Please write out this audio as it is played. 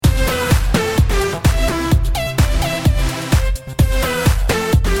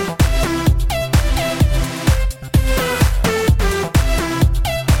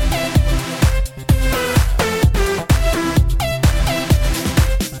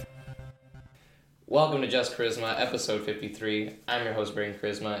Welcome to Just Charisma, episode 53. I'm your host, Braden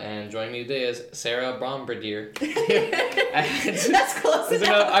Charisma, and joining me today is Sarah Bromberdier. That's close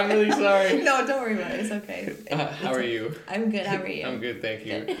enough. I'm really sorry. No, don't worry about it. It's okay. How are you? I'm good. How are you? I'm good, thank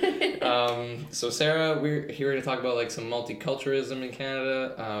you. So Sarah, we're here to talk about like some multiculturalism in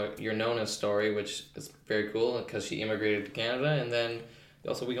Canada. Your Nona's story, which is very cool because she immigrated to Canada, and then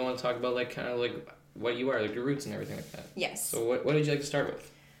also we want to talk about like kind of like what you are, like your roots and everything like that. Yes. So what did you like to start with?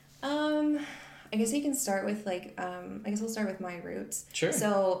 I guess you can start with I guess I'll start with my roots. Sure.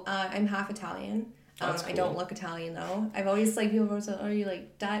 So I'm half Italian. That's cool. I don't look Italian though. I've always people always say, "Are you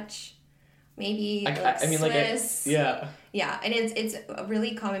like Dutch?" Maybe I mean, Swiss. Yeah. Yeah, and it's a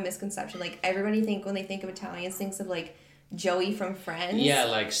really common misconception. Like everybody when they think of Italians thinks of like Joey from Friends. Yeah,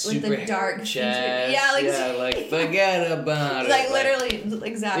 like super with the dark chest. Yeah, like forget about it. Like literally,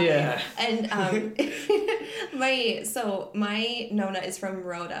 exactly. Yeah. And my Nona is from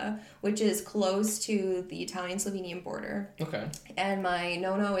Rhoda, which is close to the Italian-Slovenian border. Okay. And my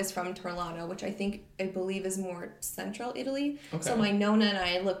Nono is from Torlano, which I believe is more central Italy. Okay. So my Nona and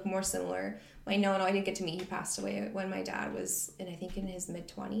I look more similar. My Nono, I didn't get to meet. He passed away when my dad was in his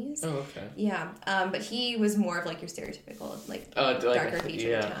mid-20s. Oh, okay. Yeah. But he was more of like your stereotypical, darker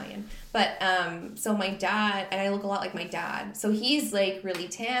featured yeah. Italian. But so my dad, and I look a lot like my dad. So he's like really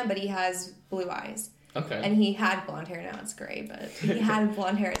tan, but he has blue eyes. Okay. And he had blonde hair. Now it's gray, but he had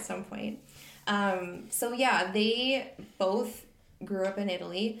blonde hair at some point. So yeah, they both grew up in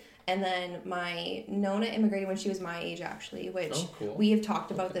Italy. And then my Nona immigrated when she was my age, actually, which cool. we have talked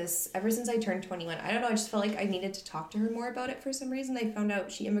about this ever since I turned 21. I don't know, I just felt like I needed to talk to her more about it for some reason. I found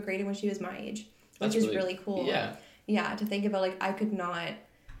out she immigrated when she was my age, which is really cool. Yeah. Yeah, to think about, I could not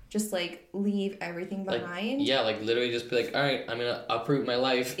just, leave everything behind. Literally just be like, all right, I'm going to uproot my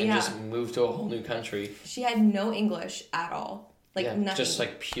life and just move to a whole new country. She had no English at all. Nothing.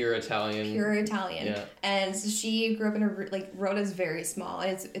 Just pure Italian. Pure Italian. Yeah. And so she grew up in Rhoda's very small,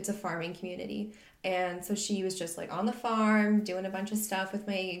 and it's a farming community. And so she was just on the farm doing a bunch of stuff with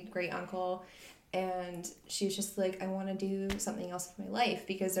my great uncle. And she was just I want to do something else with my life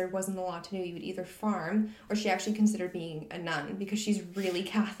because there wasn't a lot to do. You would either farm or she actually considered being a nun because she's really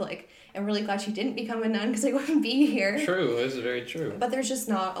Catholic. And really glad she didn't become a nun because I wouldn't be here. True. This is very true. But there's just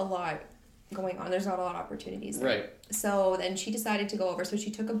not a lot going on. There's not a lot of opportunities there. Right. So then she decided to go over. So she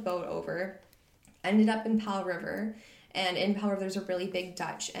took a boat over, ended up in Pal River. And in Pal River, there's a really big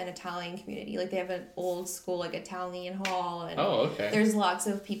Dutch and Italian community. They have an old school, Italian hall. And there's lots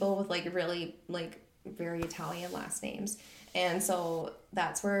of people with, really, very Italian last names. And so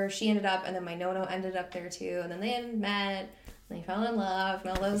that's where she ended up. And then my Nono ended up there, too. And then they met. And they fell in love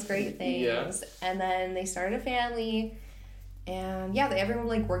and all those great things. Yeah. And then they started a family. And yeah,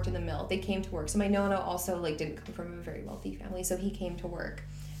 everyone worked in the mill. They came to work. So my Nono also didn't come from a very wealthy family, so he came to work.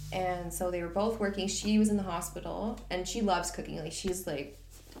 And so they were both working. She was in the hospital, and she loves cooking. She's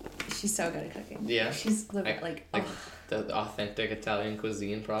so good at cooking. Yeah. She's the authentic Italian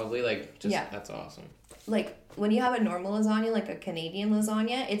cuisine, probably. That's awesome. When you have a normal lasagna, a Canadian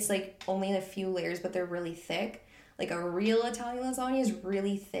lasagna, it's only a few layers, but they're really thick. A real Italian lasagna is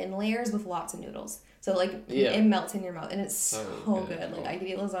really thin layers with lots of noodles. So, it melts in your mouth, and it's so good. I could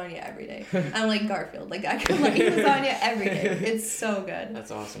eat lasagna every day. I'm like Garfield. I could eat lasagna every day. It's so good. That's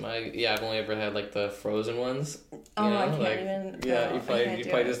awesome. I've only ever had, the frozen ones. Oh, I can't even... Yeah, no, you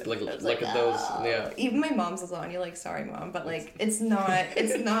probably just, look at those. Yeah. Even my mom's lasagna, sorry, Mom, but, it's not...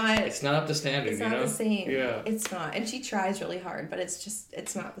 It's not up to standard, It's not the same. Yeah. It's not. And she tries really hard, but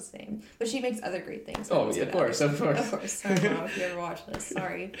it's not the same. But she makes other great things. Oh, yeah, of course. Of course. Sorry, Mom, if you ever watch this.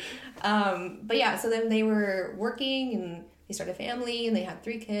 Sorry. But yeah, so then they were working and they started a family and they had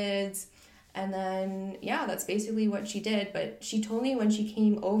 3 kids. And then, yeah, that's basically what she did. But she told me when she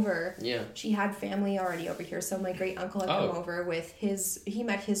came over, she had family already over here. So my great uncle had come over with he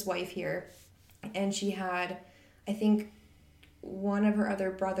met his wife here. And she had, I think, one of her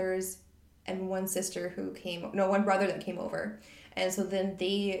other brothers and one sister one brother that came over. And so then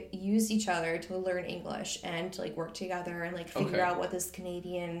they used each other to learn English and to work together and figure out what this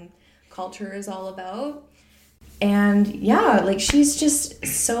Canadian culture is all about. And yeah, she's just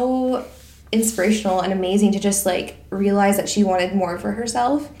so inspirational and amazing to just realize that she wanted more for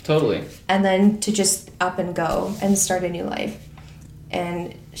herself. Totally. And then to just up and go and start a new life.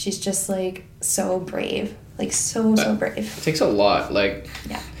 And she's just so brave. So brave. It takes a lot.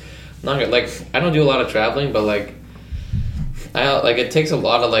 Yeah. Not good. I don't do a lot of traveling, but it takes a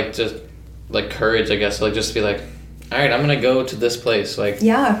lot of just courage, I guess. Just be all right, I'm gonna go to this place.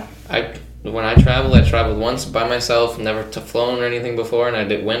 Yeah. When I traveled once by myself, never flown or anything before,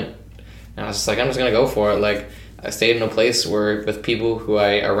 and went, and I was just I'm just gonna go for it. I stayed in a place where with people who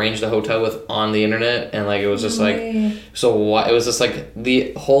I arranged a hotel with on the internet, and like it was just like so it was just like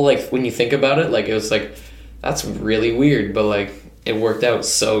the whole like when you think about it, like it was like that's really weird, but like it worked out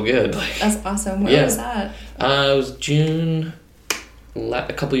so good. Like that's awesome. Where was that? It was June.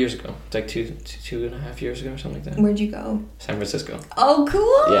 A couple years ago. It's like two and a half years ago or something like that. Where'd you go? San Francisco. Oh,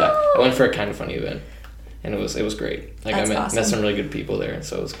 cool. Yeah, I went for a kind of funny event, and it was great. Like That's I met awesome. some really good people there, and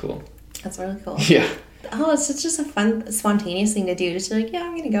so it was cool. That's really cool. Yeah. Oh, it's just a fun, spontaneous thing to do. Just like, yeah,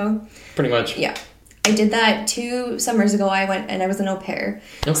 I'm gonna go. Pretty much. Yeah. I did that 2 summers ago. I went and I was an au pair.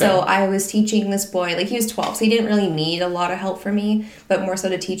 Okay. So I was teaching this boy, like he was 12, so he didn't really need a lot of help from me, but more so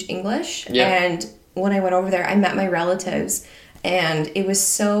to teach English. Yeah. And when I went over there, I met my relatives, and it was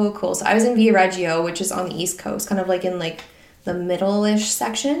so cool. So I was in Via Reggio, which is on the East Coast, kind of like in like the middle-ish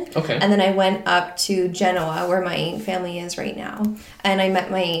section. Okay. And then I went up to Genoa, where my family is right now. And I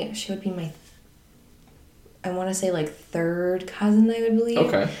met she would be my, I want to say like third cousin, I would believe.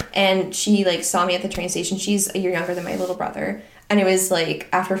 Okay. And she like saw me at the train station. She's a year younger than my little brother. And it was like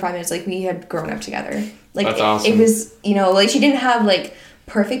after 5 minutes, like we had grown up together. Like That's awesome. It was, like she didn't have like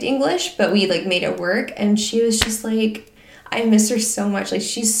perfect English, but we like made it work. And she was just like, I miss her so much. Like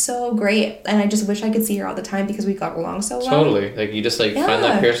she's so great, and I just wish I could see her all the time because we got along so well. Totally. Like you just like find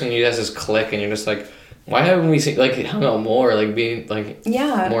that person, you guys just click, and you're just like, why haven't we seen like hung out more? Like being like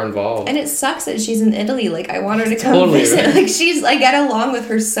more involved. And it sucks that she's in Italy. Like I want her to come visit. Right? Like I get along with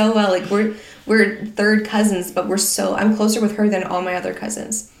her so well. Like we're third cousins, but I'm closer with her than all my other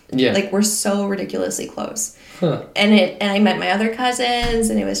cousins. Yeah. Like we're so ridiculously close. Huh. And I met my other cousins,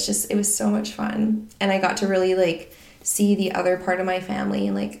 and it was so much fun. And I got to really like see the other part of my family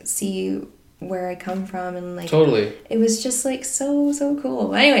and like see where I come from, and like totally it was just like so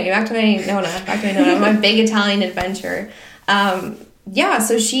cool. Anyway, back to my Nona, my big Italian adventure.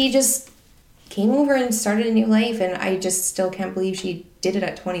 So she just came over and started a new life, and I just still can't believe she did it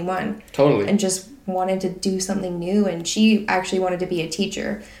at 21. Totally. And just wanted to do something new, and she actually wanted to be a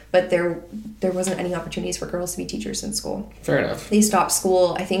teacher, but there wasn't any opportunities for girls to be teachers in school. Fair enough. They stopped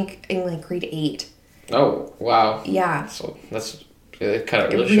school, I think, in like grade 8. Oh, wow. Yeah. So that's kind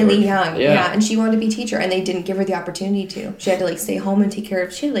of really young. Yeah. And she wanted to be a teacher, and they didn't give her the opportunity to. She had to like stay home and take care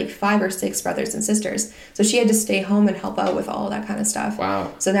of, she had like 5 or 6 brothers and sisters. So she had to stay home and help out with all that kind of stuff.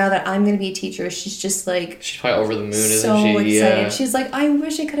 Wow. So now that I'm going to be a teacher, she's just like, she's probably over the moon, isn't so she? excited. Yeah. She's like, I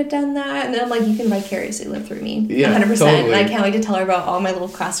wish I could have done that. And then I'm like, you can vicariously live through me. Yeah, 100%. totally. And I can't wait to tell her about all my little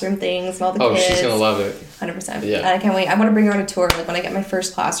classroom things and all the kids. Oh, she's going to love it. 100%. Yeah. And I can't wait. I want to bring her on a tour, like when I get my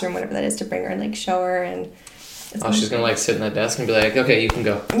first classroom, whatever that is, to bring her and like show her. And she's gonna like sit in that desk and be like, okay, you can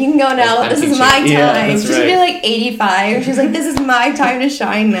go. You can go now. This is my time. Yeah, that's She's right. gonna be like 85. She's like, this is my time to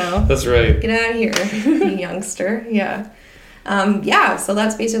shine now. That's right. Get out of here, you youngster. Yeah. So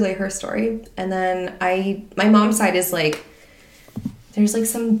that's basically her story. And then my mom's side is like, there's like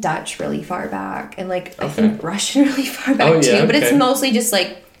some Dutch really far back, and like I think Russian really far back too. But it's mostly just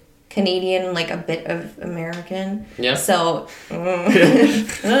like Canadian and like a bit of American. Yeah. So, but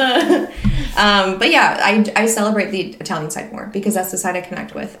yeah, I celebrate the Italian side more because that's the side I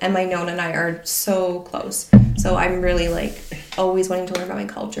connect with, and my Nona and I are so close. So I'm really like always wanting to learn about my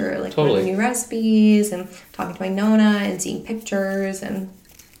culture, like learning new recipes and talking to my Nona and seeing pictures, and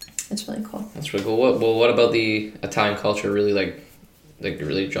it's really cool. That's really cool. What about the Italian culture really like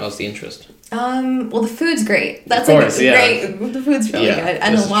really draws the interest? Well, the food's great. That's great. The food's really good,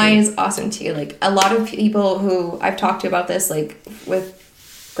 and the wine is awesome too. Like a lot of people who I've talked to about this, like with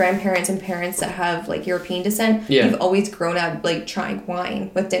grandparents and parents that have like European descent, you've always grown up like trying wine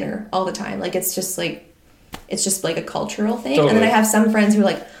with dinner all the time. Like it's just like a cultural thing. Totally. And then I have some friends who are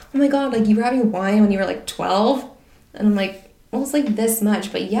like, oh my god, like you were having wine when you were like 12, and I'm like, well, it's like this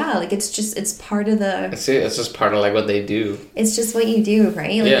much, but yeah, like it's part of the. It's just part of like what they do. It's just what you do,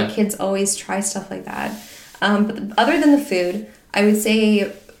 right? Like the kids always try stuff like that. But other than the food, I would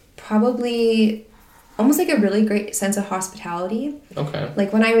say probably almost like a really great sense of hospitality. Okay.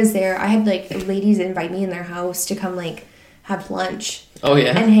 Like when I was there, I had like ladies invite me in their house to come like have lunch. Oh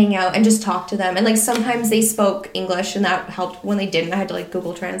yeah. And hang out and just talk to them. And like sometimes they spoke English, and that helped. When they didn't, I had to like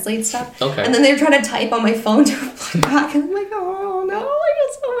Google Translate stuff. Okay. And then they were trying to type on my phone to reply back, and I'm like, oh no, I feel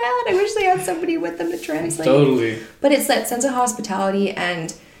so bad. I wish they had somebody with them to translate. Totally. But it's that sense of hospitality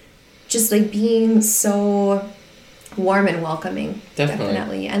and just like being so warm and welcoming.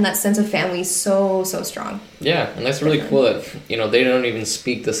 Definitely. And that sense of family is so strong. Yeah, and that's really cool that they don't even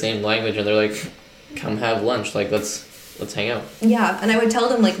speak the same language, and they're like, come have lunch, like let's hang out. Yeah, and I would tell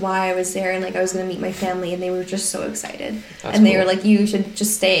them like why I was there and like I was gonna meet my family, and they were just so excited. That's and they cool. were like, you should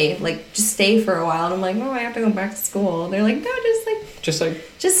just stay for a while. And I'm like, oh, I have to go back to school. And they're like, no, just like Just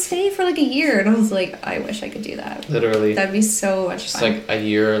like just stay for like a year. And I was like, I wish I could do that. literally. That'd be so much Just fun. like a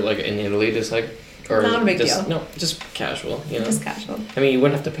year, like in Italy, just like. Or Not a big just, deal. No, just casual. You know. Just casual. I mean, you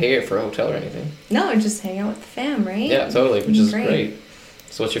wouldn't have to pay it for a hotel or anything. No, just hang out with the fam, right? Yeah, totally, which is Great. great.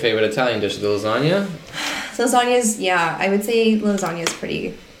 So, what's your favorite Italian dish? The lasagna? So lasagna's, yeah, I would say lasagna is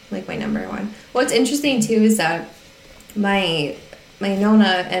pretty, like, my number one. What's interesting, too, is that my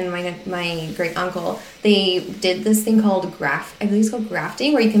nonna and my great uncle, they did this thing called I believe it's called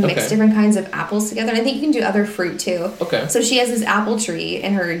grafting, where you can mix Okay. different kinds of apples together. And I think you can do other fruit, too. Okay. So she has this apple tree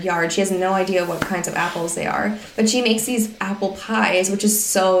in her yard. She has no idea what kinds of apples they are. But she makes these apple pies, which is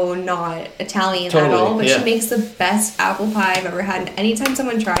so not Italian at all. But yeah. she makes the best apple pie I've ever had. And anytime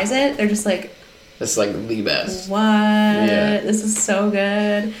someone tries it, they're just like, It's like the best. what? Yeah. This is so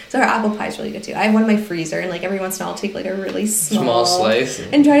good. So her apple pie is really good too. I have one in my freezer, and like every once in a while I'll take like a really small slice.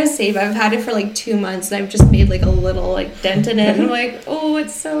 and try to save it. I've had it for like 2 months, and I've just made like a little like dent in it. And I'm like, oh,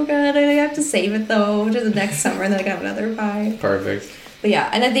 it's so good. I have to save it though to the next summer, and then I can have another pie. Perfect. But yeah,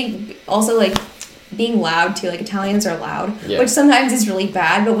 and I think also like being loud too. Like Italians are loud, Yeah. which sometimes is really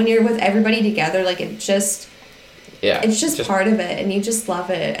bad. But when you're with everybody together, like it's just part of it, and you just love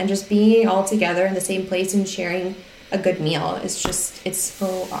it. And just being all together in the same place and sharing a good meal is just, it's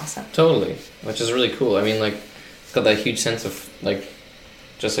so awesome. Totally, which is really cool. I mean, like, it's got that huge sense of like,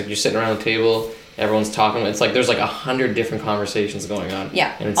 just like you're sitting around the table, everyone's talking. It's like there's like 100 different conversations going on.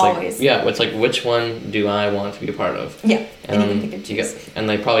 Yeah, and it's always. like it's like which one do I want to be a part of? Yeah, and you can pick and choose. and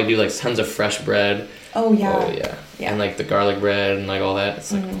they probably do like tons of fresh bread. Oh yeah. Oh yeah. Yeah. And like the garlic bread and like all that.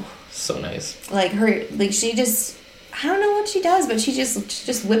 It's like so nice. Like she just, I don't know what she does, but she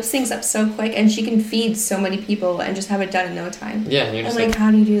just whips things up so quick, and she can feed so many people and just have it done in no time. Yeah, and you're I'm just like, how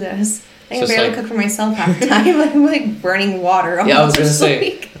do you do this? I can Just barely like- cook for myself half the time. Like, I'm like burning water. Yeah, I was gonna almost,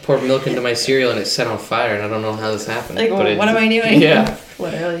 say, like- I poured milk into my cereal and it set on fire, and I don't know how this happened. Like, but what am I doing? Yeah.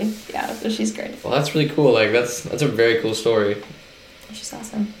 Literally. Yeah, so she's great. Well, that's really cool. Like, that's a very cool story. She's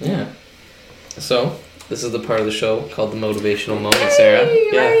awesome. Yeah. So, this is the part of the show called the motivational moment, Sarah.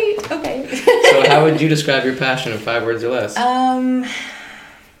 Yeah. Right. Okay. So, how would you describe your passion in 5 words or less? I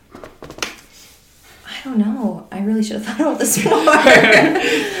don't know. I really should have thought about this more.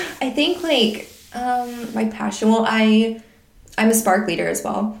 I think like my passion. Well, I'm a Spark leader as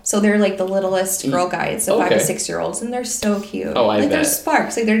well. So they're like the littlest Girl Guides, so 5 to 6 year olds, and they're so cute. Oh, I like bet. They're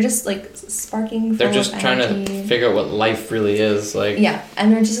sparks. Like they're just like sparking. They're full just of trying to energy. figure out what life really is like. Yeah,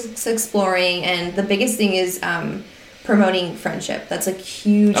 and they're just exploring, and the biggest thing is promoting friendship. That's like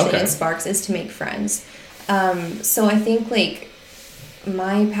huge thing in Sparks, is to make friends. So I think like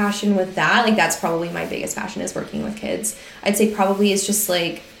my passion with that, like that's probably my biggest passion, is working with kids. I'd say probably is just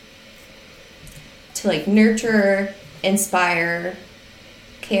like to like nurture, inspire,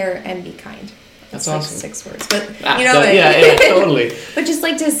 care, and be kind. That's like awesome. 6 words, but you know. Yeah, totally. But just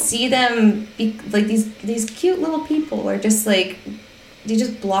like to see them be like these cute little people, or just like they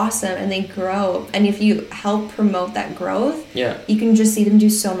just blossom and they grow. And if you help promote that growth, Yeah. you can just see them do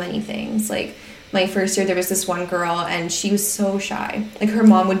so many things. Like my first year, there was this one girl, and she was so shy. Like her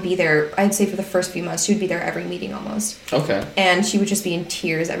mom would be there, I'd say for the first few months, she would be there every meeting almost. Okay. And she would just be in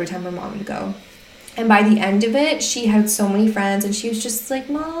tears every time her mom would go. And by the end of it, she had so many friends, and she was just like,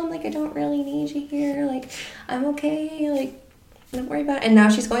 Mom, like, I don't really need you here. Like, I'm okay. Like, don't worry about it. And now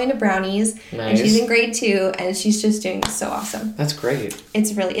she's going to Brownies, and she's in grade 2, and she's just doing so awesome. That's great.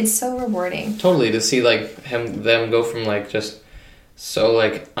 It's so rewarding. Totally, to see like them go from like just so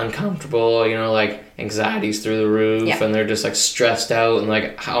like uncomfortable, you know, like anxieties through the roof, Yeah. and they're just like stressed out and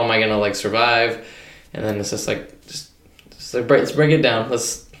like, how am I gonna like survive? And then it's just like just like, let's break it down.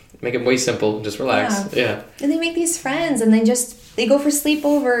 Let's make it way simple. Just relax. Yeah. And they make these friends, and they go for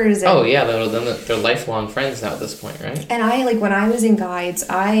sleepovers. And, Oh yeah, they're lifelong friends now at this point, right? And I, like, when I was in Guides,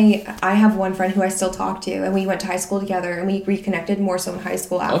 I have one friend who I still talk to, and we went to high school together, and we reconnected more so in high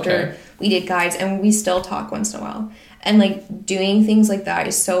school after we did Guides, and we still talk once in a while. And, like, doing things like that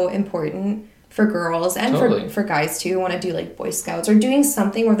is so important for girls and for guys, too, who want to do, like, Boy Scouts or doing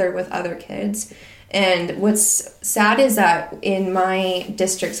something where they're with other kids. And what's sad is that in my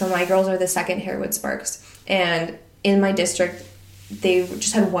district, so my girls are the second Harewood Sparks, and in my district, they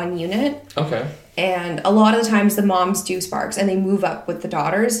just had one unit. Okay. And a lot of the times the moms do Sparks and they move up with the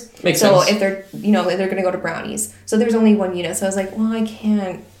daughters. Makes so sense. if they're, they're going to go to Brownies. So there's only one unit. So I was like, well, I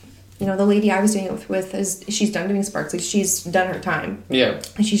can't, the lady I was doing it with is, she's done doing Sparks. Like, she's done her time. Yeah.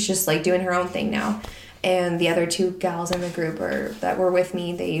 And she's just like doing her own thing now. And the other 2 gals in the group that were with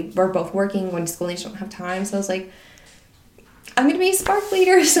me, they were both working, going to school, and they just don't have time. So I was like, I'm going to be a Spark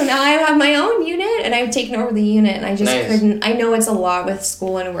leader. So now I have my own unit, and I've taken over the unit, and I just couldn't. I know it's a lot with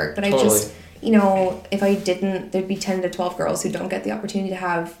school and work, but I just you know, if I didn't, there'd be 10 to 12 girls who don't get the opportunity to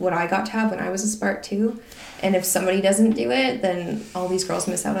have what I got to have when I was a Spark too. And if somebody doesn't do it, then all these girls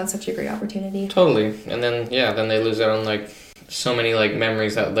miss out on such a great opportunity. Totally. And then, then they lose out on, like, so many, like,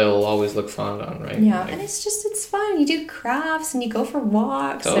 memories that they'll always look fond on, right? Yeah, like, and it's fun. You do crafts and you go for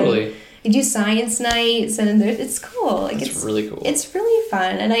walks. Totally. And you do science nights, and it's cool. Like, it's really cool. It's really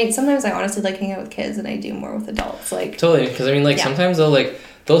fun. And sometimes I honestly like hanging out with kids, and I do more with adults. Like, totally. Because, I mean, like, sometimes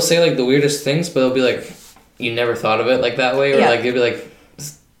they'll say, like, the weirdest things, but they'll be like, you never thought of it like that way, or like they'll be like,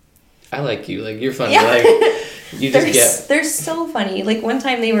 I like you, like, you're funny, like, you just they're so funny. Like, one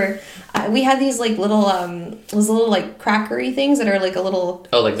time they were, we had these like little those little like crackery things that are like a little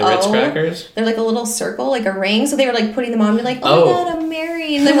like the Ritz crackers. They're like a little circle, like a ring. So they were like putting them on, and be like, oh my god, I'm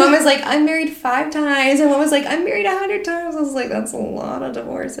married. And then one was like, I'm married 5 times, and one was like, I'm married 100 times. I was like, that's a lot of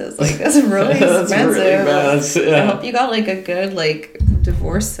divorces. Like, that's really that's expensive. Really bad. I hope you got like a good like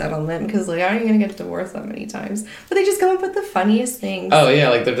divorce settlement, because like, how are you gonna get divorced that many times? But they just come up with the funniest things. Oh yeah,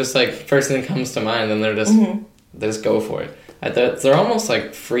 like they're just like, first thing that comes to mind, and they're just they just go for it. They're almost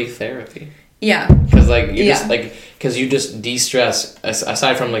like free therapy. Yeah. Because like you just like, because you just de-stress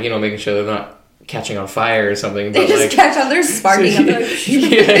aside from like, you know, making sure they're not catching on fire or something. They but just like, catch on, they're sparking up. Like,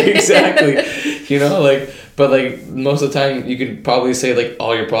 yeah, exactly. You know, like, but like most of the time you could probably say like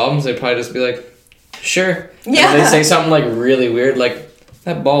all your problems. They'd probably just be like, sure. Yeah. And they say something like really weird, like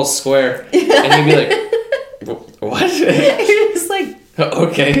that ball's square, and you'd be like, what? You're just like,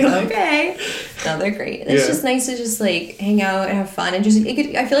 okay. Okay. No, they're great. It's just nice to just like hang out and have fun, and just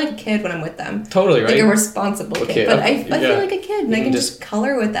I feel like a kid when I'm with them. Totally, right? Like a responsible kid, but I feel like a kid, and I can just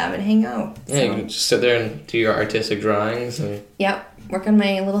color with them and hang out. Yeah, so. You can just sit there and do your artistic drawings and. Yep. Work on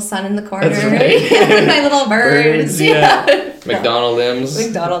my little sun in the corner. That's right. My little birds. Yeah. McDonald M's.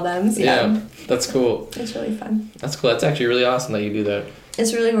 McDonald M's. Yeah. That's cool. It's really fun. That's cool. That's actually really awesome that you do that.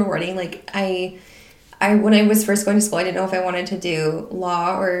 It's really rewarding. Like I when I was first going to school, I didn't know if I wanted to do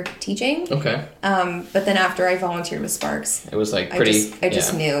law or teaching. Okay. But then after I volunteered with Sparks, it was like pretty. I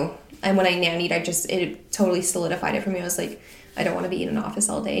just knew. And when I nannied, it totally solidified it for me. I was like, I don't want to be in an office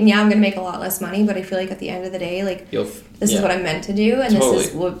all day. And yeah, I'm going to make a lot less money, but I feel like at the end of the day, like this is what I'm meant to do, and this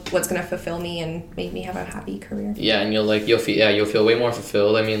is what's going to fulfill me and make me have a happy career. Yeah, and you'll feel way more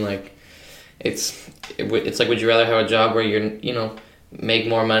fulfilled. I mean, like it's like, would you rather have a job where you're, you know, make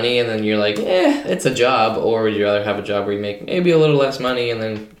more money and then you're like, it's a job, or would you rather have a job where you make maybe a little less money and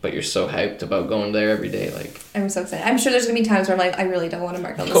then but you're so hyped about going there every day? Like, I'm so excited. I'm sure there's gonna be times where I'm like, I really don't want to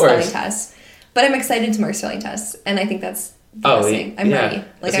mark on the spelling test, but I'm excited to mark spelling tests, and I think that's the best thing. I'm ready. Like,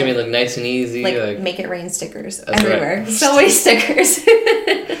 it's gonna be like nice and easy. Like make it rain stickers everywhere. Right. So many stickers.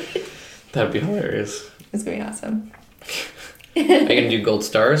 That'd be hilarious. It's gonna be awesome. Are you gonna do gold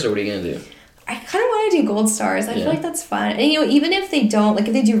stars, or what are you gonna do? I kind of want to do gold stars. I feel like that's fun. And, you know, even if they don't, like,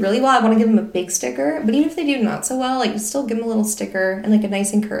 if they do really well, I want to give them a big sticker. But even if they do not so well, like, still give them a little sticker and, like, a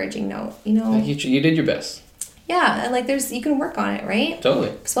nice encouraging note, you know? Like you did your best. Yeah, and, like, you can work on it, right?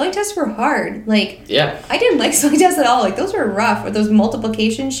 Totally. Spelling tests were hard. Like, yeah. I didn't like spelling tests at all. Like, those were rough. Or those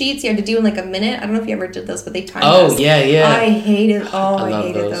multiplication sheets you had to do in, like, a minute. I don't know if you ever did those, but they timed us. Yeah. I hated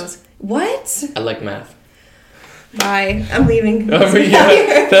those. What? I like math. Bye. I'm leaving. Oh,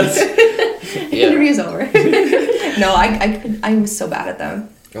 yeah. That's... Interview's over. No, I was so bad at them.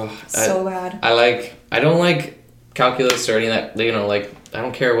 So bad. I don't like calculus or any of that, you know, like, I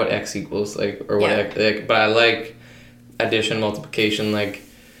don't care what x equals, like, or what x, like, but I like addition, multiplication, like,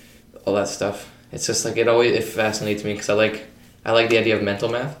 all that stuff. It's just, like, it fascinates me, because I like the idea of mental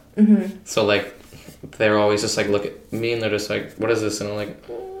math. Mm-hmm. So, like, they're always just, like, look at me, and they're just like, what is this? And I'm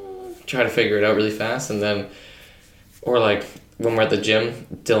like, try to figure it out really fast, and then, or, like, when we're at the gym,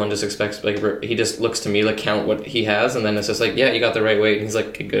 Dylan just expects, like, he just looks to me, like, count what he has, and then it's just like, yeah, you got the right weight, and he's like,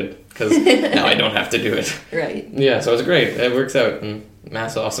 okay, good, because now I don't have to do it. Right. Yeah, so it's great. It works out, and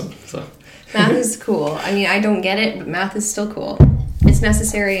math's awesome, so. Math is cool. I mean, I don't get it, but math is still cool. It's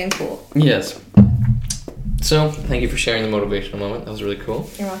necessary and cool. Yes. So, thank you for sharing the motivational moment. That was really cool.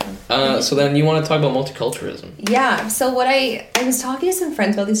 You're welcome. So then you want to talk about multiculturalism. Yeah, so what I was talking to some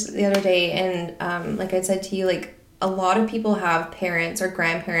friends about this the other day, and like I said to you, like, a lot of people have parents or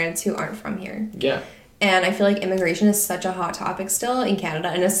grandparents who aren't from here. Yeah. And I feel like immigration is such a hot topic still in Canada,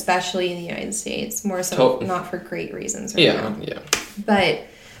 and especially in the United States, more so not for great reasons right now. Yeah. But,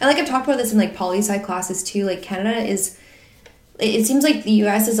 and like I've talked about this in like poli-sci classes too, like Canada is, it seems like the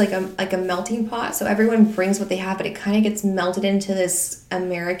US is like a melting pot, so everyone brings what they have, but it kind of gets melted into this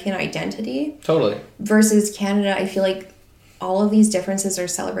American identity. Totally. Versus Canada, I feel like all of these differences are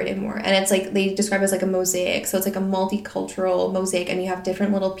celebrated more. And it's like they describe it as like a mosaic. So it's like a multicultural mosaic, and you have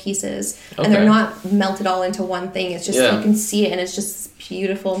different little pieces, and they're not melted all into one thing. It's just you can see it, and it's just this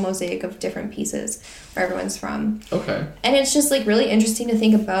beautiful mosaic of different pieces where everyone's from. Okay. And it's just like really interesting to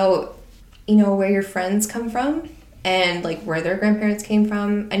think about, you know, where your friends come from and like where their grandparents came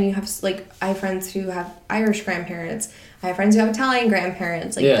from. And you have like, I have friends who have Irish grandparents. I have friends who have Italian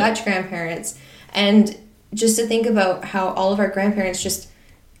grandparents, like Dutch grandparents. And just to think about how all of our grandparents just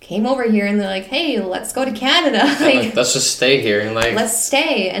came over here and they're like, hey, let's go to Canada. Like, let's just stay here. And like, let's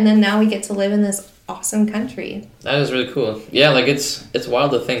stay. And then now we get to live in this awesome country. That is really cool. Yeah, like it's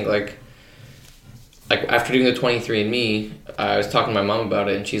wild to think like after doing the 23andMe, I was talking to my mom about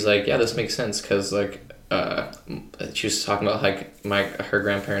it, and she's like, yeah, this makes sense, because like she was talking about like her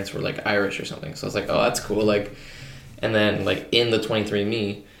grandparents were like Irish or something. So I was like, oh, that's cool. Like, and then like in the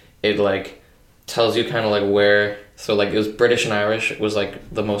 23andMe, it like tells you kind of like where, so like it was British and Irish was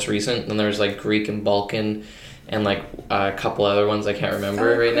like the most recent, then there was like Greek and Balkan and like a couple other ones I can't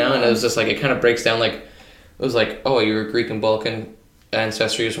remember right now, and it was just like it kind of breaks down like, it was like, oh, you're Greek and Balkan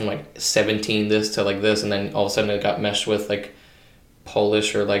ancestry is from like 17 this to like this, and then all of a sudden it got meshed with like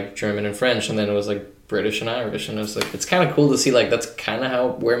Polish or like German and French, and then it was like British and Irish, and it was like, it's kind of cool to see like that's kind of how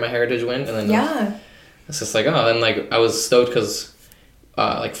where my heritage went. And then it's just like, oh, and like I was stoked because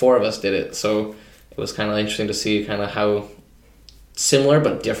like 4 of us did it, so it was kind of interesting to see kind of how similar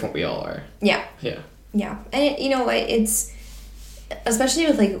but different we all are. Yeah. And you know, it's especially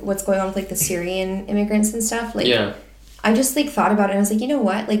with like what's going on with like the Syrian immigrants and stuff, like I just like thought about it and I was like, you know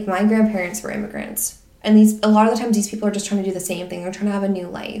what, like my grandparents were immigrants, and a lot of the times these people are just trying to do the same thing. They're trying to have a new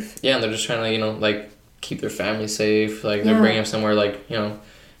life. Yeah, and they're just trying to, you know, like keep their family safe, like they're bringing them somewhere like, you know,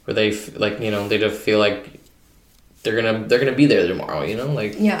 where they like, you know, they just feel like they're gonna be there tomorrow, you know,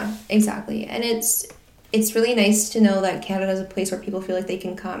 like. Yeah, exactly. And it's really nice to know that Canada is a place where people feel like they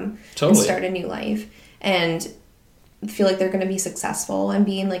can come and start a new life and feel like they're going to be successful and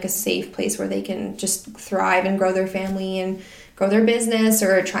be in like a safe place where they can just thrive and grow their family and grow their business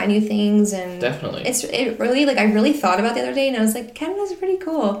or try new things. And definitely it really, like, I really thought about the other day and I was like, Canada's pretty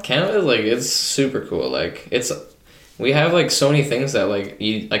cool. Canada, like, it's super cool. Like, we have like so many things that like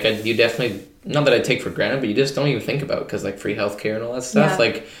you definitely, not that I take for granted, but you just don't even think about, because like free healthcare and all that stuff,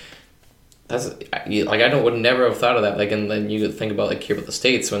 like that's like I would never have thought of that. Like, and then you think about like here with the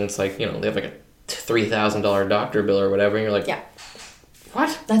States when it's like, you know, they have like a $3,000 doctor bill or whatever, and you're like,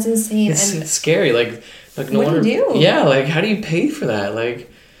 what? That's insane. It's scary. Like no what wonder, do you do? Yeah, like how do you pay for that?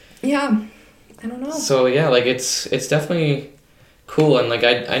 Like, yeah, I don't know. So yeah, like it's definitely cool, and like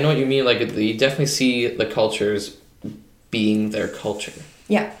I know what you mean. Like you definitely see the cultures being their culture.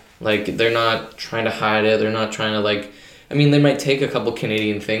 Yeah. Like they're not trying to hide it. They're not trying to like. I mean, they might take a couple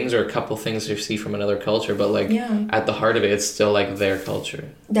Canadian things or a couple things you see from another culture, but like at the heart of it, it's still like their culture.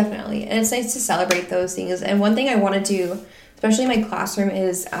 Definitely. And it's nice to celebrate those things. And one thing I want to do, especially in my classroom,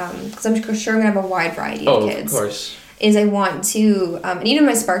 is, because I'm sure I'm going to have a wide variety of kids. Of course. Is I want to, and even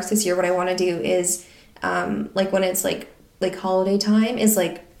my Sparks this year, what I want to do is, like when it's like holiday time, is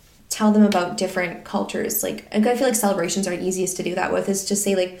like tell them about different cultures. Like, I feel like celebrations are easiest to do that with, is just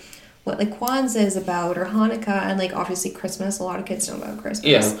say like, what like Kwanzaa is about, or Hanukkah, and like obviously Christmas. A lot of kids know about Christmas.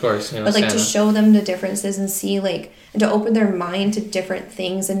 Yeah, of course. You know, but like Santa. To show them the differences and see like, and to open their mind to different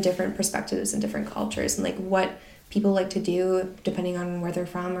things and different perspectives and different cultures, and like what people like to do depending on where they're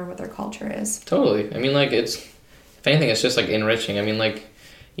from or what their culture is. Totally. I mean, like if anything, it's just like enriching. I mean, like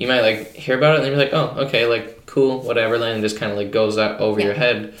you might like hear about it and then you're like, oh, okay, like cool, whatever. Then it just kind of like goes over your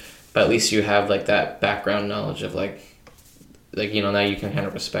head, but at least you have like that background knowledge of like you know, now you can kind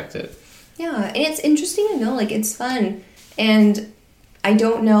of respect it. Yeah, and it's interesting to know, like, it's fun. And I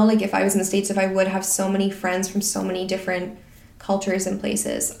don't know, like, if I was in the States, if I would have so many friends from so many different cultures and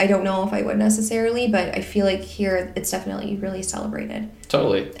places. I don't know if I would necessarily, but I feel like here it's definitely really celebrated.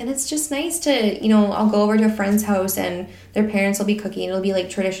 Totally. And it's just nice to, you know, I'll go over to a friend's house and their parents will be cooking. It'll be, like,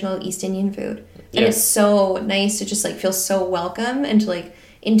 traditional East Indian food. And it's so nice to just, like, feel so welcome and to, like,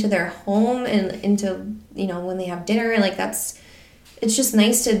 into their home and into, you know, when they have dinner. And, like, it's just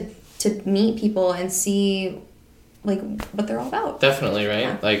nice to meet people and see like what they're all about. Definitely, right?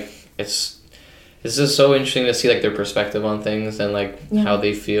 Yeah. Like it's just so interesting to see like their perspective on things and like how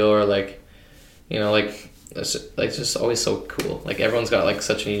they feel, or like, you know, like it's just always so cool. Like everyone's got like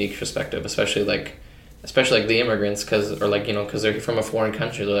such a unique perspective, especially like the immigrants, because they're from a foreign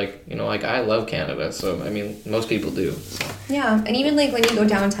country. They're like, you know, like I love Canada, so I mean most people do. So. Yeah, and even like when you go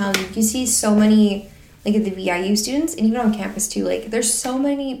downtown, you see so many. Like the VIU students, and even on campus too, like there's so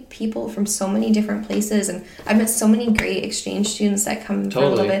many people from so many different places, and I've met so many great exchange students that come for a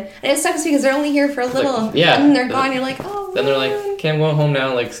little bit, and it sucks because they're only here for a little, and then they're gone. You're like, oh, Then they're like, okay, I'm going home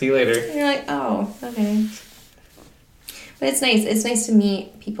now. Like, see you later. And you're like, oh, okay. But it's nice. It's nice to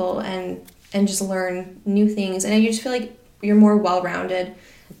meet people and just learn new things. And I just feel like you're more well-rounded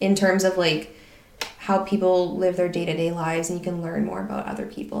in terms of like how people live their day-to-day lives, and you can learn more about other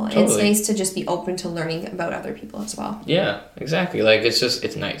people. And it's nice to just be open to learning about other people as well. Yeah, exactly. Like,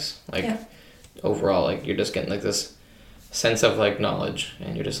 it's nice. Like, overall, like, you're just getting like this sense of like knowledge,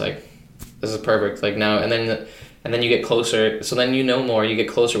 and you're just like, this is perfect. Like, now, and then you get closer, so then you know more, you get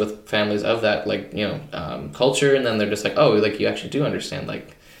closer with families of that, like, you know, culture, and then they're just like, oh, like, you actually do understand,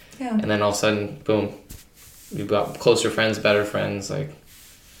 like, and then all of a sudden, boom, you've got closer friends, better friends, like,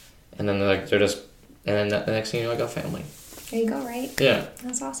 and then they're just, and then the next thing you know, I got family. There you go, right? Yeah.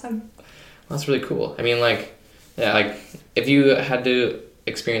 That's awesome. That's really cool. I mean, like, yeah, like, if you had to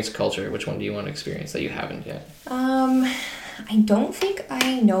experience culture, which one do you want to experience that you haven't yet? I don't think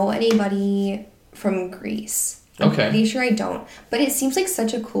I know anybody from Greece. I'm pretty sure I don't. But it seems like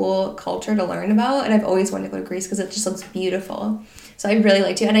such a cool culture to learn about, and I've always wanted to go to Greece because it just looks beautiful. So I'd really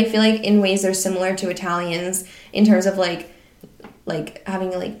like to. And I feel like in ways they're similar to Italians in terms of like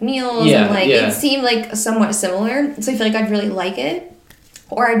having like meals and like it seemed like somewhat similar. So I feel like I'd really like it.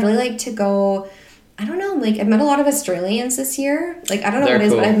 Or I'd really like to go, I don't know, like I've met a lot of Australians this year. Like I don't know what it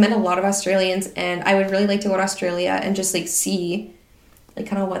is, but I've met a lot of Australians, and I would really like to go to Australia and just like see like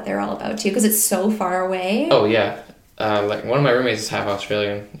kind of what they're all about too, because it's so far away. Oh yeah. Like one of my roommates is half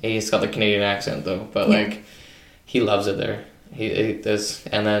Australian. He's got the Canadian accent though, but like he loves it there. He does.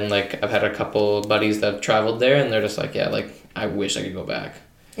 And then like I've had a couple buddies that have traveled there, and they're just like, yeah, like I wish I could go back.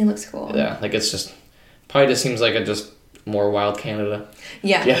 It looks cool. Yeah, like it's just probably just seems like a just more wild Canada.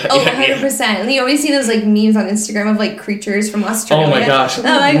 Yeah. 100%. And you always see those like memes on Instagram of like creatures from Australia. Oh my gosh. And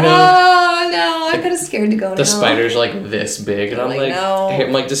I'm like, oh no, I'm kind of scared to go now. The spiders are like this big, and I'm like, no.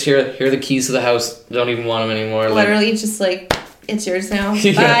 I'm like, just here are the keys to the house. Don't even want them anymore. Literally, just like, it's yours now.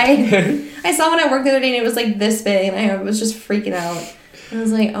 Bye. I saw one at work the other day, and it was like this big, and I was just freaking out. And I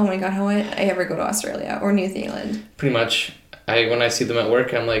was like, oh my god, how would I ever go to Australia or New Zealand? Pretty much. When I see them at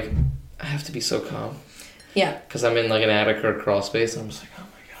work, I'm like, I have to be so calm. Yeah. Because I'm in like an attic or a crawl space, and I'm just like, oh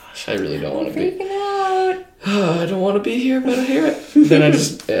my gosh, I really don't want to be. Freaking out. I don't want to be here, but I hear it. Then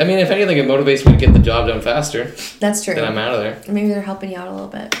I mean, if anything, it motivates me to get the job done faster. That's true. Then I'm out of there. Maybe they're helping you out a little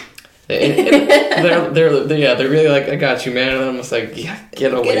bit. They're really like, I got you, man. And I'm just like, yeah,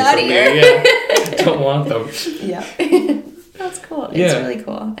 get away out from of me. here. Yeah, I don't want them. Yeah. That's cool. It's really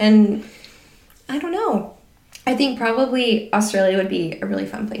cool. And I don't know. I think probably Australia would be a really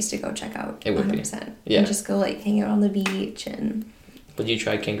fun place to go check out. It would 100%. be. Yeah. And just go like hang out on the beach and. Would you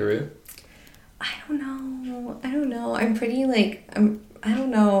try kangaroo? I don't know. I'm pretty like I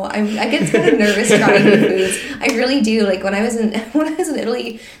don't know. I get kind of nervous trying new foods. I really do. Like when I was in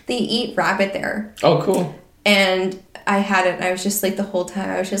Italy, they eat rabbit there. Oh, cool. And I had it, and I was just like the whole time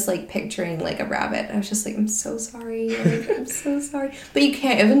I was just like picturing like a rabbit. I was just like, I'm so sorry. Like, I'm so sorry. But you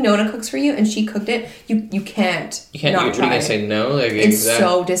can't. If Nona cooks for you and she cooked it, you can't. You can't. Not What are you gonna say no? Like it's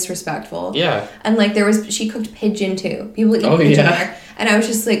so disrespectful. Yeah. And like she cooked pigeon too. People eat pigeon there, and I was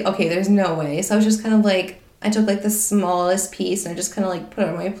just like, okay, there's no way. So I was just kind of like, I took like the smallest piece and I just kind of like put it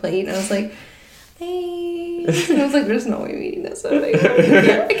on my plate, and I was like, thanks. And I was like, there's no way I'm eating this. I can't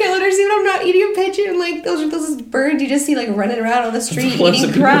let her see that I'm not eating a pigeon. Like those birds you just see like running around on the street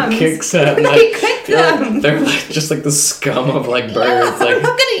eating crumbs. Kicks at, and like, cook them. They're like just like the scum of like birds. Like I'm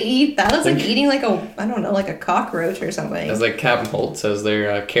not gonna eat that. It's like eating like a cockroach or something. As like Captain Holt says,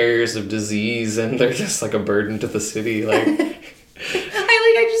 they're carriers of disease, and they're just like a burden to the city. Like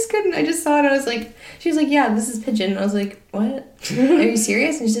I just couldn't. I just saw it. And I was like, she was like, yeah, this is pigeon. And I was like, what? Are you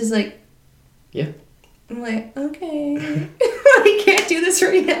serious? And she's like, yeah. I'm like, okay. I can't do this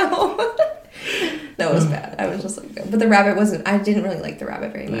right now. That was bad. I was just like, but the rabbit I didn't really like the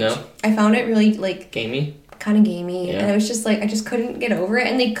rabbit very much. No? I found it really like gamey. Kind of gamey, and I was just like, I just couldn't get over it.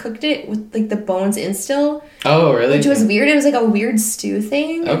 And they cooked it with like the bones in still. Oh, really? Which was weird. It was like a weird stew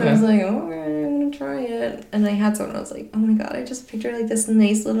thing. Okay. And I was like, oh, I'm gonna try it. And I had some, and I was like, oh my god, I just pictured like this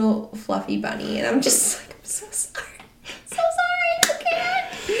nice little fluffy bunny, and I'm just like, I'm so sorry. So sorry, I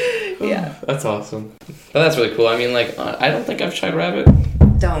can't. Yeah. That's awesome. But that's really cool. I mean, like, I don't think I've tried rabbit.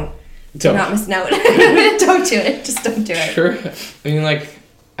 Don't. You're not missing out. Don't do it. Just don't do it. Sure. I mean, like,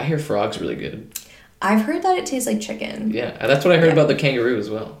 I hear frog's really good. I've heard that it tastes like chicken. Yeah, that's what I heard about the kangaroo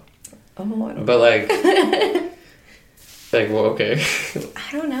as well. Oh, I don't know. Like, well, okay.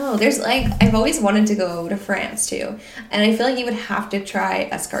 I don't know. There's like, I've always wanted to go to France too. And I feel like you would have to try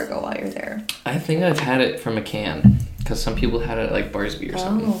escargot while you're there. I think I've had it from a can. Because some people had it at like Barsby or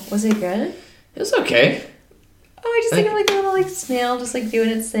something. Oh, was it good? It was okay. I just think of like a little like snail just like doing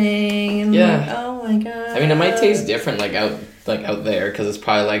its thing. And Yeah. like, oh my god. I mean, it might taste different like out there because it's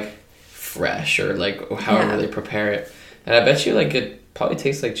probably like fresh or like however they prepare it. And I bet you like it probably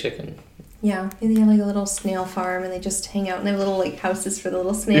tastes like chicken. Yeah, maybe they have like a little snail farm and they just hang out and they have little like houses for the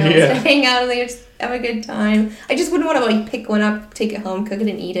little snails to hang out and they just have a good time. I just wouldn't want to like pick one up, take it home, cook it,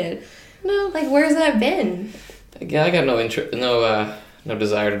 and eat it. No, like where's that been? Yeah, I got no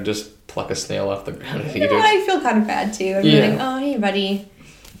desire to just pluck a snail off the ground and eat it. I feel kind of bad too. I'm like, oh hey buddy,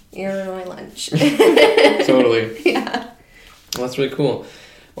 you're my lunch. Totally. Yeah. Well, that's really cool.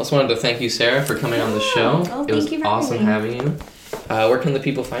 I just wanted to thank you, Sarah, for coming on the show. Oh, it was thank you for awesome having you. Where can the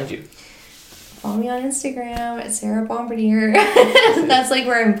people find you? Follow me on Instagram at Sarah Bombardier. That's like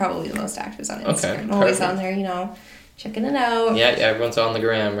where I'm probably the most active on Instagram. Okay, I'm always on there, checking it out. Yeah, everyone's on the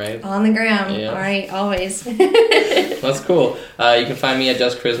gram, right? On the gram. Yeah. All right, always. That's cool. You can find me at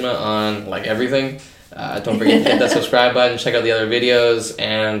Just Charisma on like everything. Don't forget to hit that subscribe button, check out the other videos,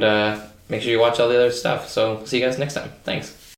 and make sure you watch all the other stuff. So see you guys next time. Thanks.